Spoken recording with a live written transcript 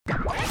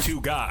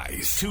Two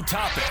guys, two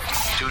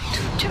topics,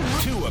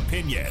 two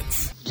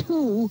opinions.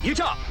 You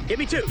talk. Give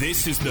me two.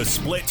 This is the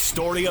split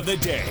story of the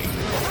day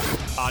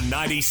on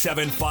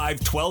 97.5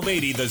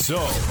 1280 The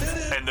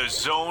Zone and The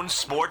Zone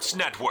Sports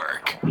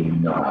Network. You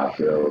know how I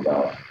feel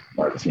about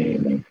our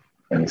team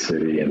and the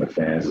city and the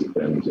fans. It's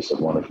been just a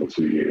wonderful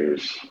 2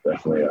 years.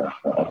 Definitely a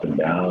up and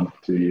down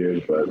 2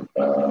 years, but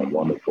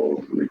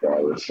wonderful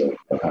regardless of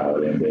how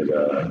it ended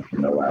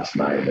last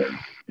night. And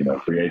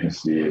free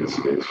agency is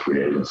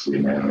free agency,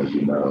 man. As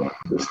you know,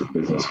 it's the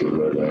business we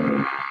live in.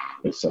 And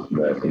it's something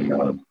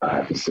that, I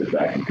have to sit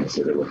back and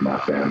consider with my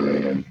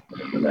family. And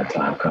when that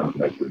time comes,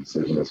 make the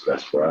decision that's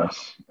best for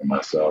us and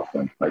myself.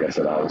 And like I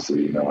said,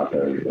 obviously, I've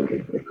had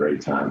a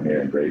great time here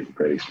and great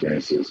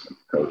experiences with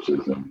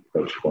coaches and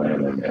Coach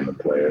Quinn and the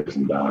players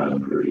and Don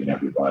and Rudy and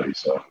everybody.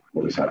 So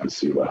we'll just have to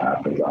see what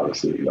happens.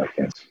 Obviously, I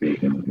can't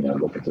speak and,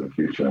 look into the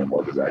future and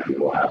what exactly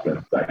will happen.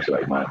 It's actually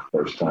like my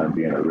first time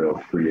being a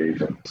real free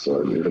agent.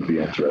 So it'll be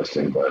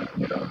interesting, but,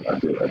 I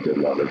did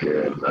love it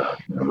here and,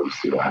 we'll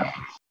see what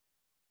happens.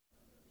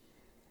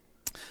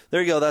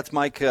 There you go. That's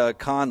Mike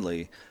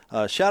Conley.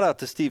 Shout out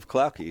to Steve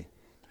Klauke,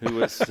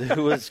 who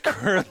is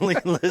currently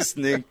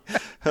listening.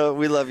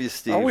 We love you,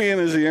 Steve. Are we in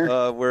his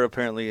ear? We're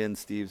apparently in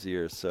Steve's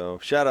ear. So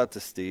shout out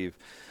to Steve.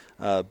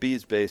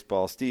 Bees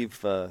Baseball, Steve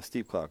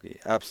Klauke,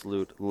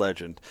 absolute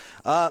legend.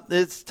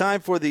 It's time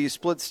for the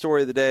split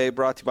story of the day,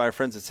 brought to you by our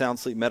friends at Sound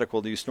Sleep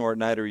Medical. Do you snore at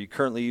night? Are you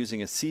currently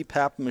using a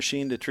CPAP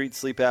machine to treat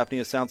sleep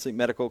apnea? Sound Sleep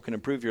Medical can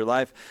improve your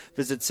life.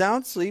 Visit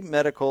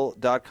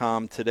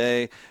soundsleepmedical.com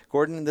today.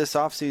 Gordon, this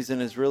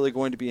offseason is really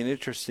going to be an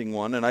interesting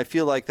one, and I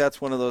feel like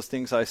that's one of those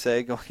things I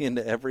say going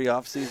into every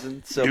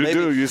offseason. So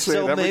you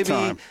say it every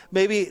time.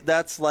 Maybe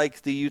that's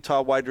like the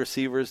Utah wide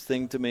receivers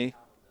thing to me.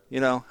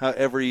 How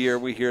every year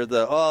we hear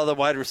the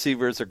wide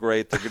receivers are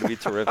great. They're going to be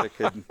terrific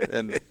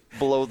and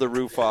blow the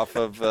roof off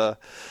of the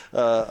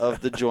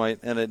joint,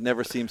 and it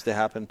never seems to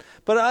happen.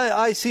 But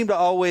I seem to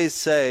always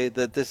say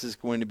that this is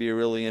going to be a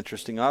really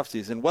interesting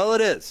offseason. Well, it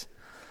is.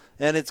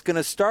 And it's going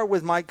to start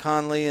with Mike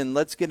Conley, and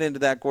let's get into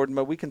that, Gordon,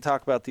 but we can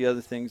talk about the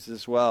other things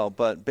as well.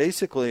 But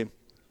basically,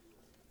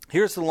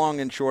 here's the long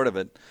and short of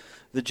it.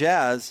 The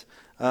Jazz,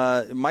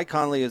 Mike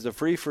Conley is a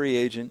free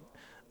agent.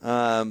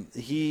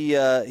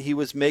 He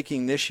was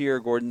making this year,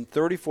 Gordon,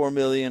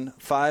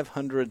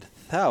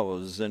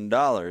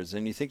 $34,500,000,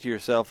 and you think to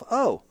yourself,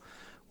 oh,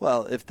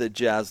 well, if the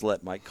Jazz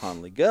let Mike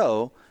Conley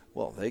go,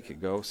 well, they could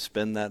go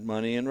spend that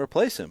money and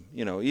replace him.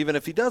 Even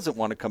if he doesn't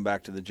want to come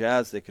back to the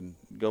Jazz, they can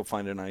go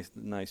find a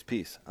nice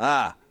piece.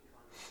 Not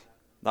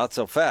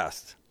so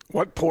fast.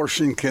 What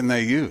portion can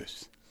they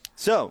use?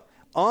 So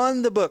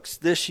on the books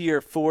this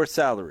year for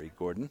salary,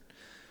 Gordon.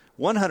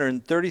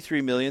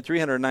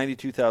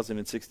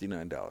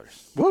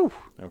 $133,392,069. Woo.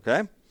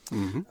 Okay.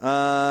 Mm-hmm.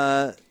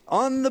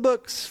 On the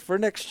books for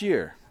next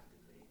year.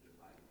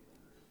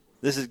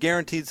 This is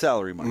guaranteed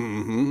salary money.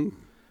 Mm-hmm.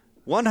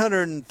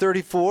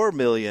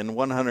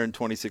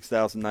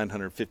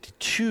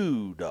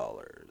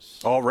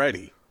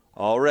 $134,126,952.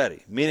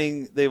 Already.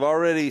 Meaning they've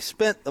already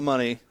spent the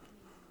money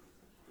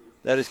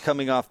that is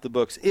coming off the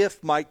books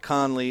if Mike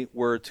Conley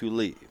were to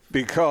leave.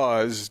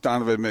 Because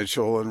Donovan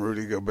Mitchell and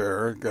Rudy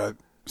Gobert got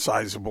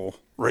sizable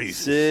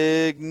raises.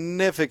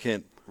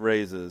 Significant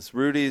raises.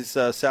 Rudy's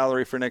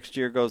salary for next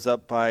year goes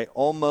up by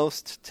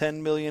almost $10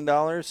 million,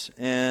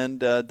 and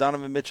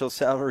Donovan Mitchell's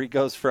salary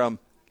goes from,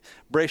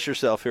 brace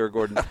yourself here,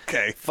 Gordon,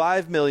 okay,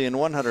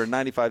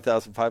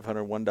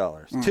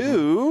 $5,195,501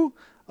 to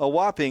a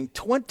whopping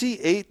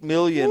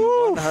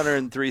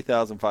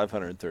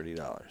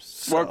 $28,103,530.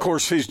 So, well, of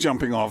course, his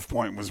jumping off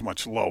point was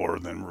much lower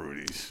than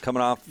Rudy's.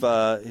 Coming off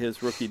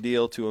his rookie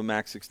deal to a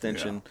max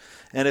extension. Yeah.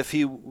 And if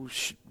he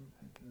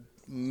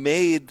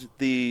made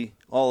the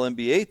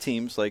All-NBA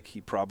teams like he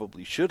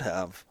probably should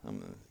have, it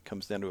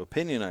comes down to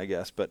opinion, I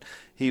guess, but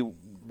he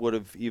would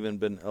have even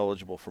been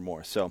eligible for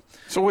more. So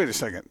wait a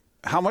second.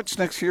 How much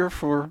next year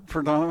for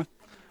Donovan?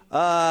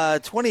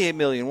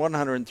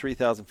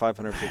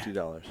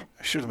 $28,103,550.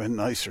 I should have been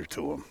nicer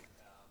to him.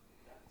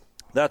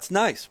 That's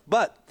nice,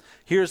 but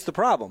here's the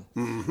problem.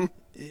 Mm-hmm.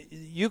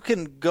 You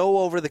can go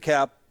over the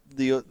cap,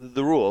 the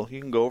rule.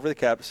 You can go over the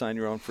cap to sign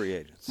your own free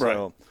agents. Right.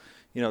 So,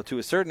 to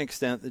a certain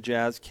extent, the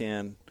Jazz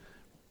can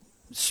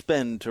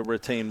spend to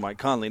retain Mike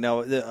Conley.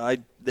 Now,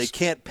 they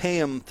can't pay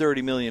him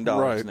 $30 million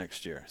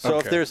next year. So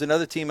if there's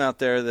another team out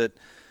there that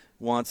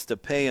wants to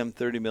pay him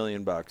 $30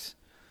 million,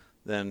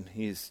 then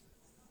he's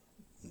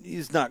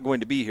not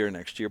going to be here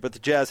next year. But the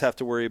Jazz have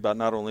to worry about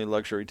not only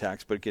luxury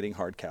tax, but getting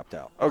hard capped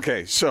out.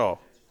 Okay, so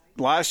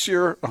last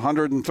year,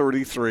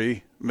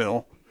 $133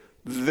 million.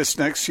 This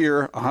next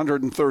year,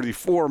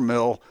 $134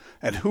 million.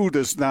 And who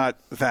does not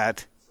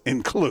that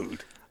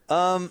include?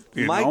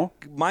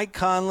 Mike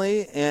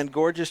Conley and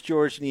Gorgeous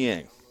George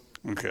Niang.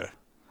 Okay.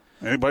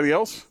 Anybody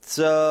else?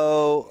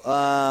 So,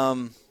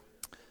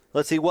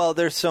 let's see. Well,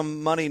 there's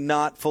some money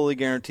not fully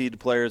guaranteed to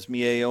players.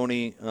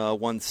 Miaoni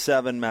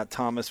 1.7, Matt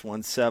Thomas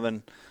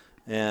 1.7,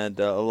 and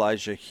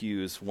Elijah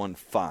Hughes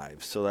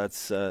 1.5. So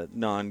that's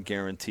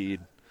non-guaranteed,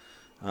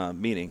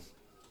 meaning,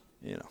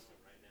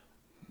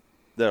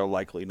 they'll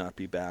likely not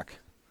be back.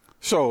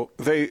 So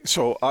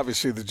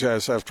obviously the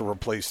Jazz have to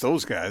replace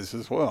those guys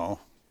as well.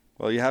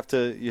 Well, you have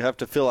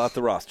to fill out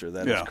the roster.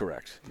 That is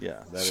correct.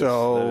 Yeah,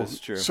 that is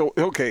true.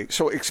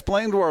 So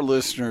explain to our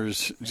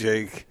listeners,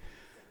 Jake,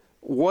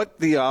 what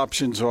the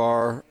options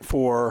are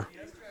for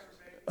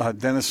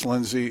Dennis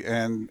Lindsey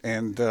and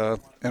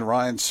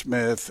Ryan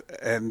Smith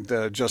and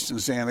Justin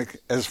Zanuck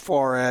as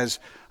far as,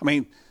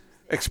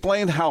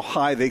 explain how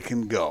high they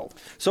can go.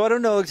 So I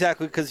don't know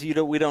exactly because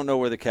we don't know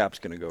where the cap's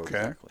going to go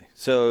exactly.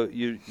 So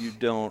you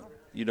don't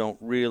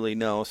really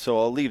know. So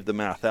I'll leave the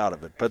math out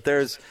of it. But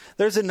there's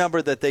a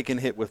number that they can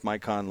hit with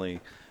Mike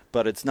Conley,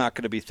 but it's not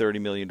going to be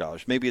 $30 million.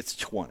 Maybe it's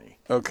 20.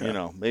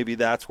 Okay. Maybe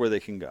that's where they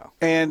can go.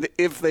 And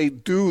if they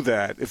do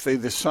that, if they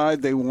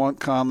decide they want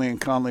Conley and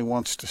Conley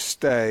wants to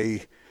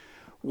stay,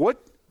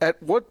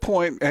 at what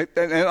point? And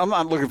I'm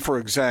not looking for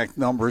exact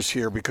numbers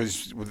here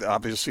because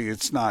obviously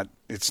it's not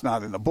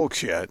in the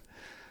books yet.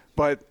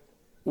 But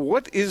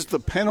what is the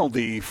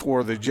penalty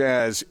for the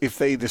Jazz if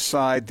they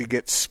decide to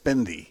get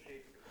spendy?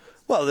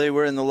 Well, they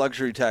were in the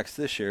luxury tax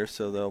this year,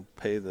 so they'll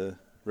pay the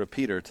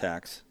repeater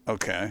tax.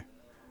 Okay.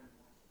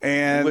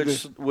 And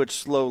which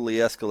slowly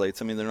escalates.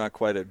 They're not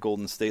quite at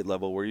Golden State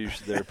level where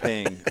usually they're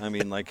paying.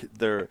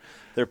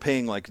 They're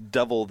paying like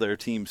double their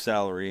team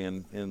salary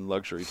in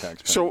luxury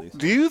tax penalties. So,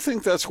 do you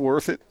think that's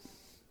worth it?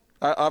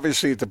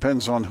 Obviously, it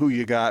depends on who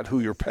you got,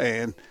 who you're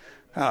paying,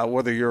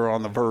 whether you're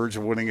on the verge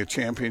of winning a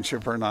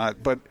championship or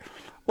not. But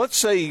let's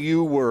say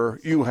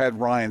you had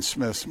Ryan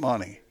Smith's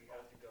money.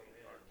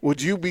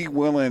 Would you be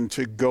willing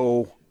to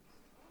go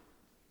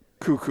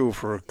cuckoo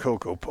for a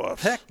Cocoa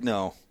Puffs? Heck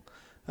no.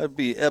 I'd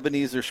be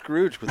Ebenezer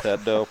Scrooge with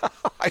that dough.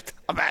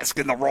 I'm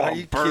asking the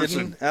wrong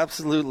person. Kidding?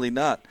 Absolutely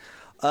not.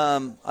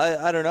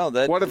 I don't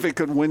know. What if it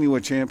could win you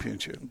a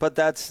championship? But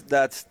that's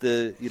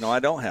the I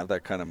don't have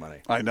that kind of money.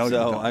 I know.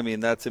 So you don't.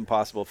 That's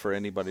impossible for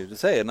anybody to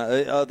say. And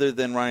other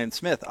than Ryan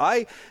Smith,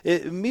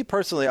 me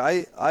personally,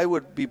 I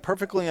would be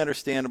perfectly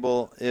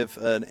understandable if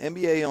an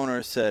NBA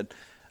owner said,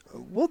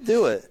 "We'll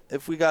do it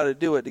if we got to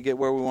do it to get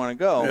where we want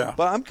to go." Yeah.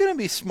 But I'm going to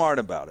be smart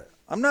about it.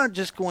 I'm not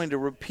just going to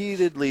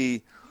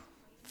repeatedly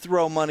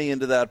throw money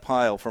into that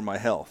pile for my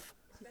health.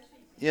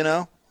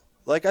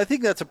 I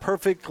think that's a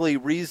perfectly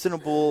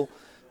reasonable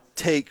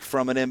take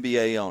from an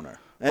NBA owner.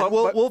 And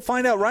we'll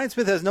find out. Ryan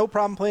Smith has no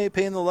problem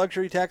paying the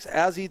luxury tax,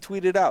 as he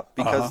tweeted out,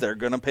 because they're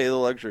going to pay the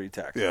luxury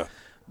tax. Yeah.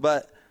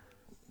 But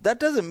that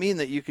doesn't mean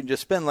that you can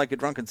just spend like a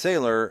drunken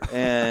sailor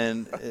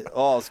and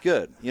all's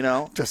good,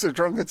 Does a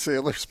drunken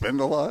sailor spend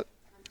a lot?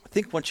 I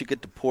think once you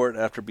get to port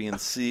after being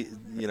at sea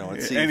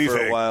Anything.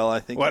 for a while,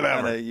 I think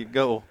Whatever. you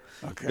go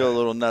a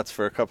little nuts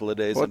for a couple of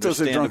days. What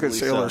does a drunken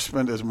sailor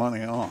spend his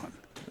money on?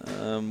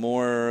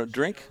 More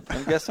drink,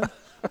 I'm guessing.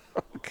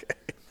 Okay.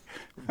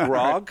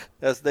 Grog,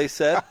 as they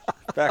said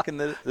back in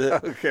the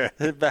okay.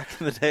 back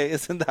in the day.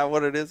 Isn't that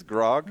what it is?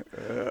 Grog?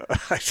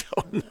 I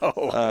don't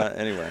know.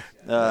 Anyway,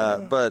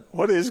 but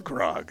what is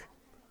grog?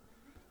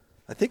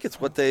 I think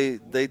it's what they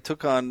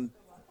took on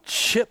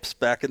ships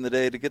back in the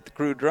day to get the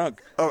crew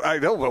drunk. Oh, I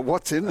know, but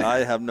what's in there?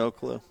 I have no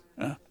clue.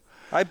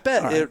 I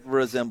bet it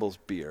resembles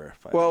beer.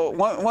 Well,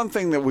 one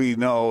thing that we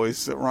know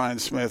is that Ryan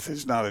Smith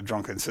is not a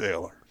drunken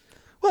sailor.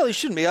 Well, he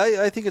shouldn't be.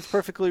 I think it's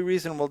perfectly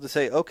reasonable to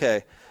say,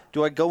 okay,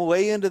 do I go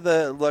way into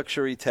the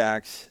luxury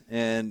tax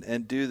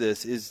and do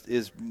this?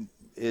 Is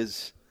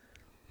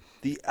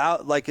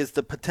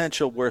the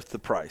potential worth the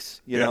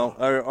price? You know,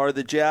 are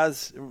the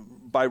Jazz,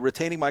 by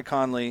retaining Mike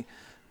Conley,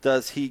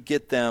 does he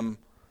get them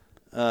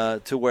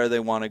to where they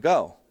want to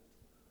go?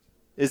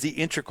 Is he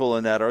integral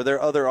in that? Are there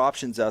other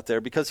options out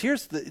there? Because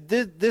here's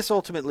this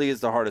ultimately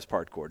is the hardest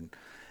part, Gordon.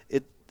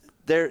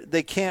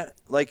 They can't,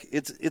 like,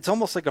 it's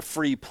almost like a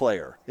free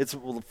player. It's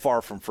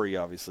far from free,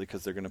 obviously,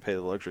 because they're going to pay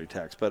the luxury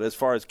tax. But as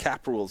far as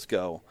cap rules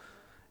go,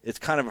 it's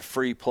kind of a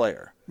free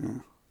player.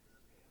 Mm.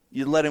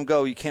 You let him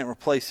go, you can't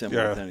replace him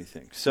with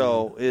anything.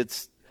 So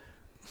it's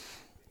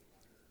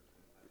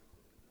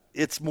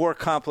more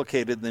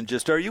complicated than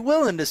just, are you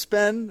willing to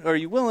spend, are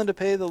you willing to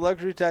pay the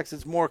luxury tax?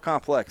 It's more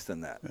complex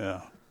than that.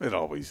 Yeah, it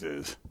always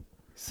is.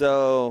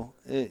 So,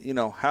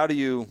 how do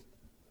you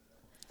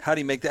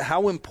make that?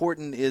 How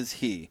important is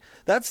he?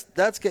 That's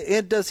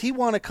and does he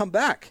want to come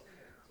back?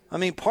 I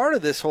mean, part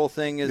of this whole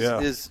thing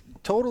is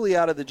totally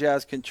out of the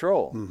Jazz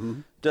control.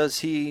 Mm-hmm. Does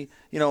he,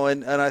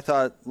 and I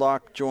thought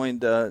Locke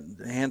joined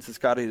Hans and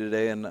Scotty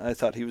today, and I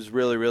thought he was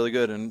really, really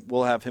good, and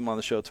we'll have him on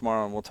the show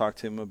tomorrow, and we'll talk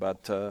to him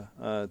about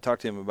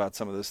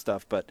some of this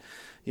stuff. But,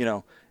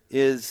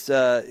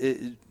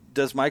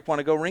 does Mike want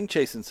to go ring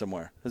chasing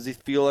somewhere? Does he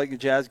feel like the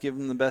Jazz give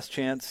him the best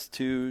chance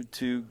to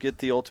get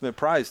the ultimate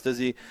prize? Does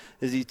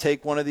he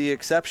take one of the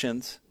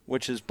exceptions,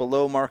 which is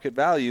below market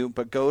value,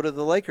 but go to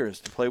the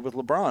Lakers to play with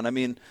LeBron? I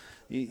mean,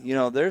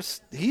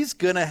 he's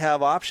going to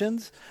have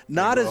options.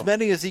 Not as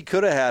many as he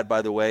could have had,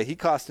 by the way. He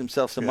cost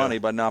himself some money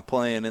by not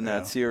playing in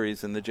that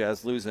series and the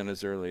Jazz losing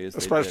as early as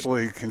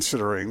especially they did.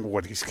 Considering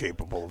what he's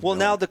capable of doing.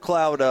 Now the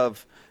cloud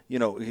of,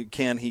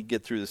 can he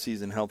get through the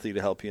season healthy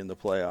to help you in the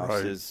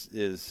playoffs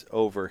is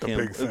over him,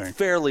 big thing.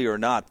 Fairly or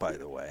not, by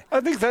the way. I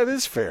think that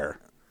is fair.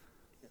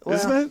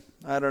 isn't it?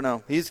 I don't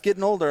know. He's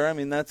getting older. I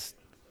mean, that's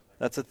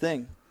a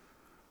thing.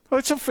 Well,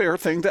 it's a fair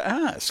thing to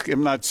ask.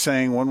 I'm not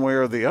saying one way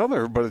or the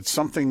other, but it's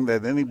something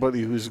that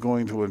anybody who's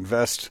going to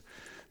invest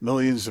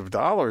millions of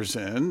dollars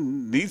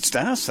in needs to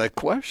ask that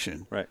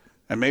question. Right.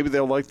 And maybe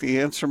they'll like the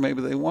answer,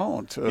 maybe they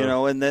won't.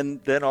 And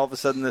then all of a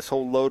sudden this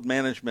whole load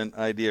management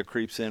idea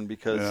creeps in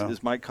because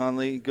is Mike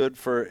Conley good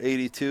for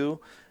 82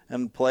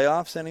 and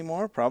playoffs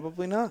anymore?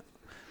 Probably not.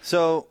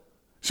 So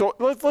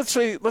let's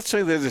say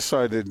they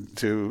decided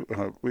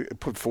to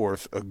put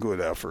forth a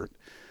good effort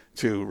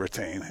to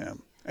retain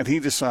him, and he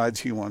decides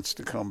he wants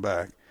to come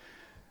back.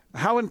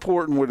 How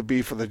important would it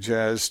be for the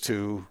Jazz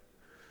to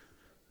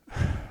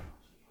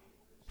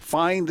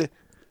find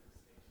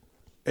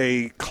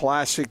a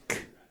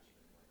classic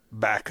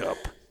backup?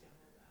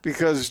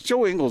 Because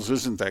Joe Ingles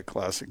isn't that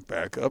classic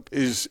backup.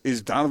 Is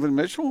Donovan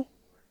Mitchell?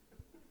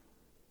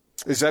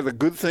 Is that a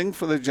good thing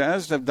for the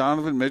Jazz to have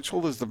Donovan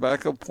Mitchell as the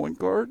backup point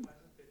guard?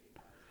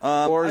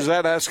 Or is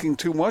that asking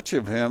too much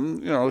of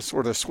him,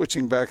 sort of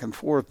switching back and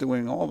forth,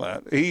 doing all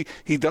that?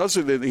 He does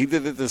it. He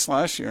did it this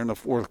last year in the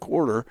fourth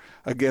quarter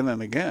again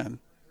and again,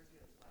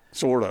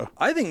 sort of.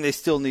 I think they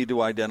still need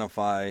to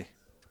identify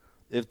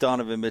if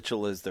Donovan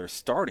Mitchell is their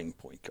starting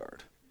point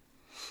guard.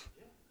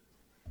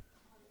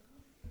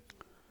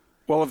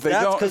 Well, if they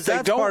don't, because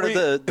that's part of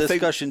the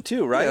discussion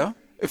too, right? Yeah.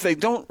 If they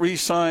don't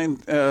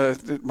re-sign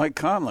Mike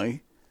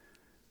Conley,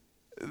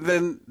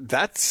 then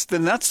that's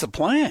the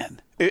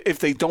plan. If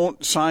they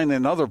don't sign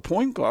another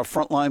point guard,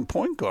 frontline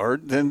point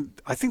guard, then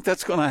I think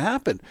that's going to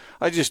happen.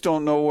 I just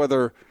don't know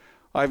whether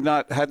I've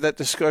not had that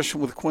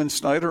discussion with Quinn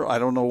Snyder. I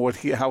don't know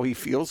how he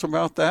feels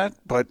about that,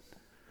 but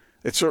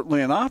it's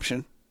certainly an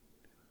option.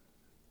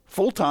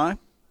 Full time,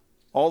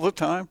 all the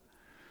time.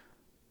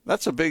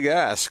 That's a big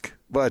ask,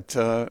 but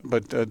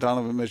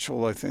Donovan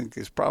Mitchell, I think,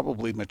 is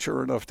probably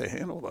mature enough to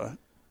handle that.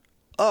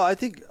 Oh,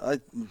 I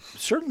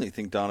certainly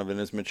think Donovan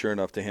is mature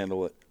enough to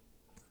handle it.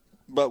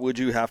 But would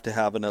you have to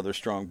have another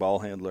strong ball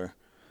handler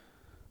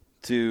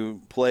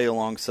to play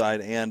alongside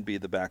and be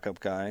the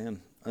backup guy? And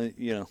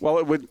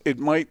well, it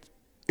might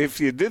if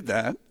you did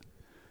that,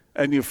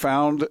 and you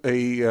found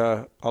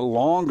a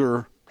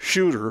longer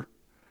shooter,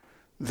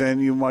 then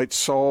you might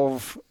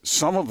solve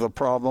some of the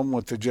problem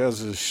with the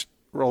Jazz's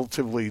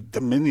relatively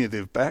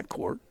diminutive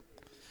backcourt.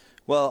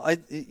 Well,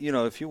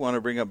 if you want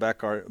to bring up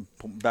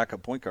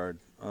backup point guard,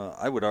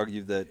 I would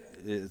argue that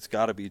it's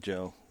got to be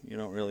Joe. You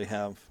don't really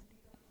have.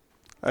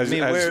 As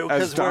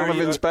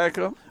Donovan's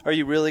backup? Are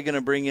you really going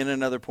to bring in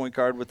another point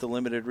guard with the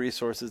limited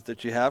resources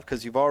that you have?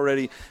 Because you've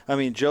already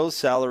 – Joe's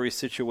salary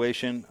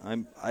situation,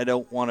 I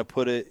don't want to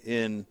put it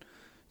in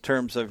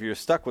terms of you're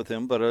stuck with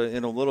him, but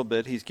in a little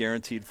bit he's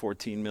guaranteed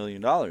 $14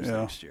 million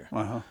next year.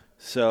 Uh-huh.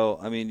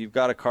 So, you've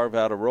got to carve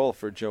out a role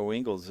for Joe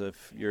Ingles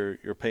if you're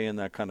paying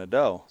that kind of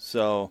dough.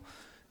 So,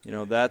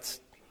 that's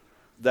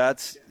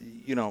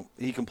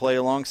he can play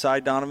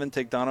alongside Donovan,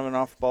 take Donovan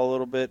off the ball a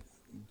little bit,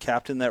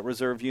 captain that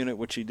reserve unit,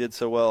 which he did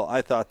so well,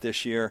 I thought,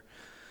 this year.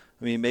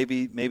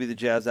 Maybe the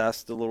Jazz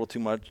asked a little too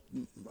much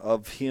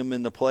of him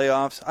in the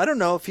playoffs. I don't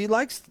know if he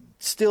likes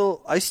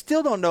I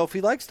still don't know if he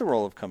likes the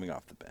role of coming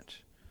off the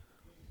bench.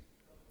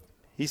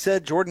 He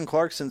said Jordan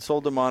Clarkson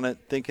sold him on it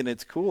thinking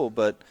it's cool,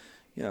 but,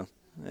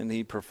 and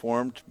he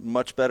performed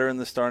much better in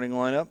the starting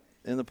lineup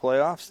in the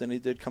playoffs than he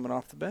did coming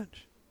off the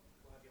bench.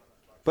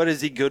 But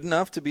is he good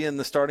enough to be in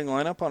the starting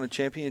lineup on a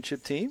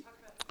championship team?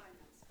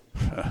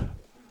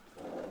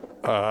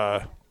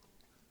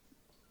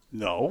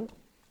 No.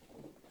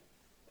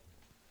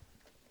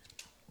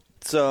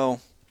 So,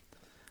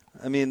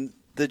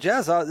 the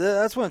Jazz,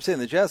 that's what I'm saying.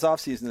 The Jazz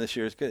offseason this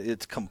year,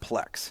 it's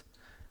complex.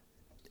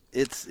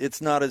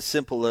 It's not as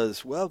simple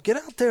as, well, get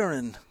out there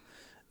and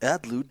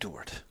add Lou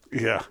Dort.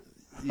 Yeah.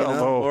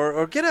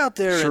 Or get out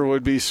there. Sure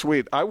would be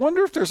sweet. I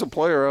wonder if there's a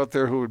player out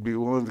there who would be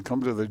willing to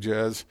come to the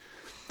Jazz,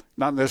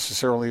 not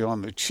necessarily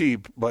on the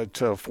cheap, but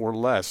for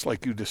less,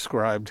 like you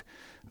described,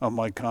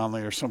 Mike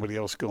Conley or somebody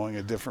else going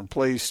a different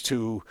place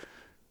to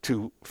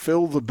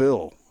fill the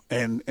bill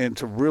and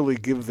to really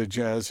give the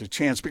Jazz a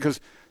chance, because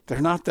they're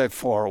not that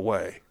far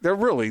away. They're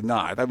really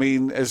not.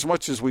 As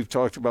much as we've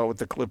talked about what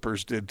the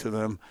Clippers did to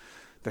them,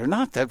 they're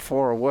not that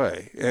far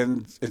away.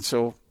 And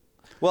so,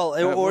 well,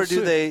 or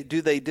do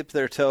they dip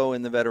their toe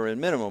in the veteran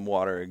minimum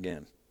water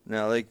again?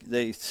 Now,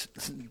 they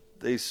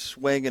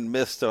swang and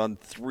missed on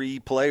 3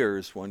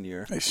 players one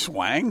year. They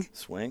swung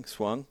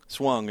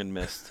and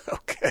missed.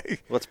 Okay.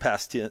 What's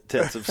past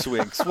tense of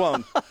swing?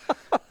 Swung.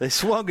 They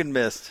swung and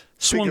missed.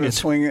 Speaking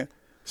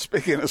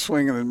of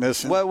swinging and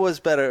missing. What was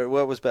better,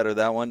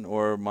 that one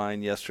or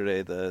mine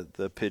yesterday,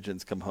 the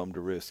pigeons come home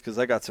to roost? Because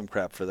I got some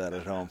crap for that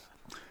at home.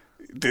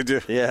 Did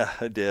you? Yeah,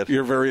 I did.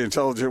 Your very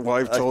intelligent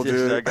wife told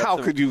you. How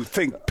could you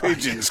think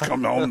pigeons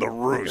come home to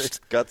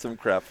roost? Got some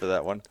crap for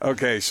that one.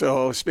 Okay,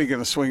 so speaking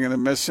of swinging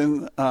and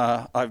missing,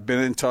 I've been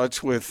in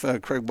touch with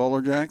Craig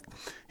Bolerjack.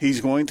 He's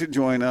going to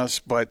join us,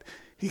 but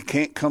he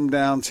can't come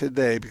down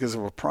today because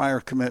of a prior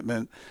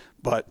commitment,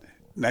 but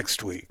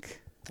next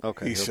week.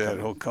 Okay. He said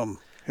he'll come.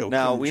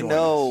 Now, we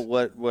know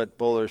what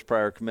Bowler's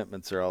prior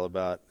commitments are all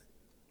about.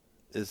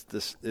 is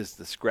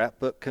the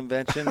scrapbook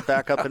convention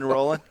back up and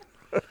rolling?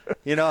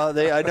 You know,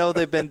 I know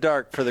they've been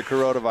dark for the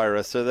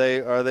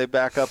coronavirus. Are they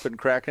back up and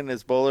cracking?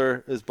 Is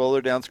Bowler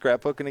down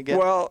scrapbooking again?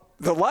 Well,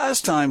 the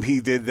last time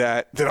he did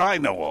that I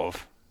know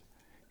of,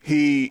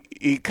 he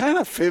kind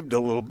of fibbed a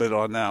little bit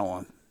on that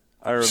one.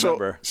 I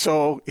remember.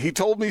 So he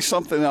told me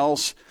something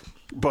else,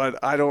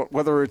 but I don't,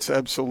 whether it's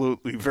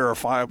absolutely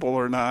verifiable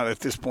or not at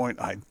this point,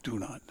 I do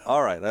not know.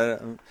 All right. I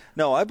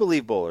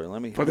believe Bowler.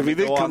 But if he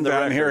did come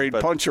down here, he'd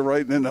punch you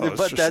right in the nose.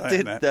 But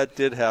that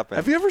did happen.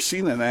 Have you ever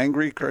seen an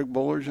angry Craig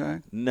Bowler,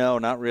 Jack? No,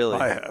 not really.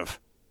 I have.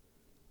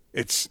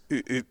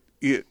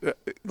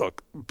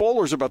 Look,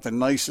 Bowler's about the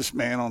nicest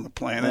man on the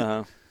planet.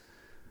 Uh-huh.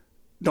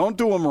 Don't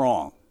do him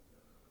wrong,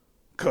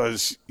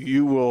 because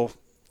you will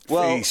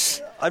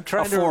face a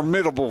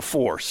formidable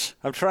force.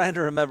 I'm trying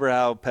to remember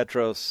how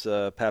Petros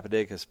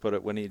Papadakis put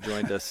it when he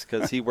joined us,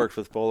 because he worked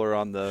with Bowler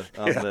on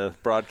the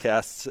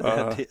broadcasts.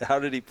 How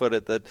did he put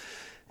it? That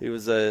he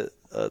was a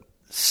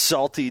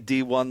salty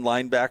D1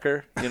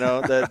 linebacker, you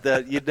know,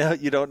 that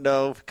you don't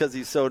know because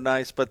he's so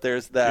nice, but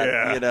there's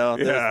that,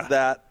 there's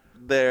that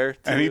there too.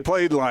 And he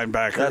played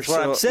linebacker. That's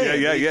what I'm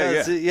saying.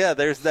 Yeah.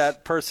 There's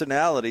that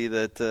personality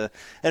that,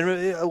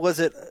 and was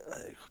it?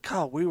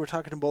 God, we were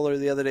talking to Bowler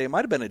the other day. It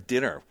might have been a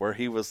dinner where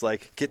he was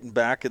like getting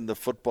back in the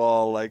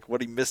football, like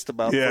what he missed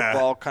about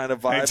football kind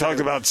of vibe. And he talked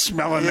about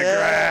smelling the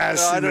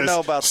grass. No, I don't know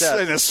about that.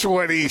 And the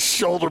sweaty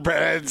shoulder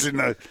pads and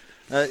the.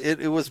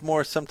 It was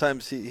more.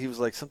 Sometimes he was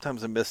like.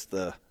 Sometimes I miss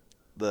the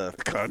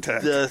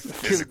contact, the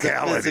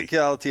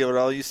physicality of it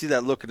all. You see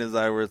that look in his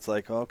eye where it's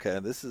like, okay,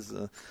 this is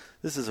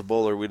a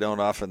Bowler we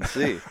don't often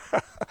see.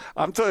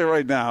 I'm telling you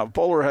right now, if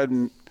Bowler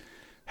hadn't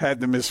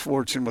had the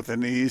misfortune with the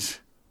knees,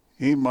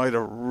 he might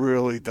have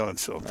really done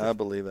something. I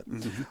believe it.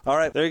 Mm-hmm. All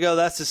right, there you go.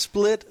 That's the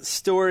split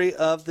story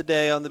of the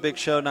day on the Big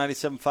Show,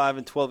 97.5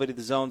 and 1280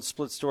 The Zone.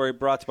 Split story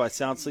brought to you by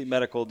Sound Sleep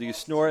Medical. Do you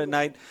snore at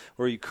night,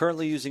 or are you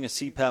currently using a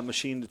CPAP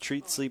machine to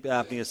treat sleep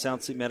apnea?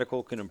 Sound Sleep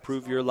Medical can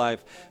improve your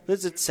life.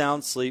 Visit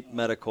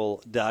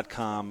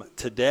soundsleepmedical.com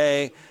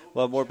today.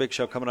 We'll have more Big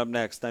Show coming up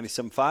next,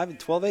 97.5 and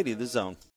 1280 The Zone.